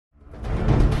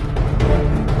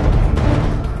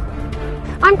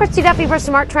I'm Christy Duffy for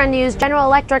Smart Trend News. General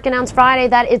Electric announced Friday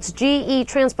that its GE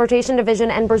Transportation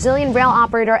Division and Brazilian rail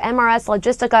operator MRS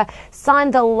Logista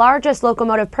signed the largest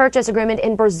locomotive purchase agreement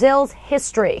in Brazil's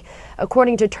history.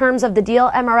 According to terms of the deal,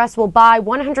 MRS will buy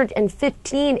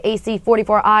 115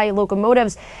 AC-44I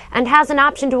locomotives and has an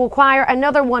option to acquire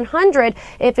another 100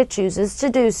 if it chooses to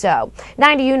do so.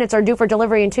 90 units are due for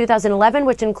delivery in 2011,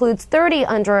 which includes 30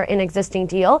 under an existing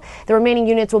deal. The remaining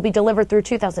units will be delivered through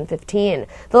 2015.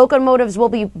 The locomotives will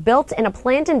be built in a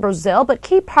plant in Brazil, but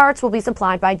key parts will be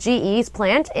supplied by GE's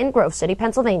plant in Grove City,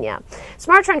 Pennsylvania.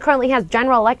 Smart Trend currently has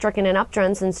General Electric in an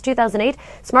uptrend since 2008.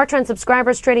 Smart Trend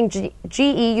subscribers trading GE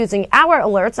using our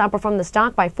alerts outperformed the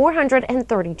stock by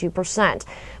 432%.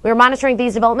 We are monitoring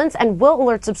these developments and will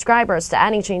alert subscribers to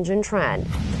any change in trend.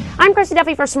 I'm Christy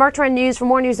Duffy for Smart Trend News. For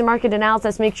more news and market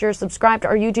analysis, make sure to subscribe to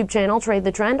our YouTube channel, Trade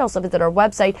the Trend. Also visit our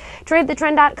website,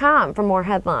 tradethetrend.com, for more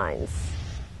headlines.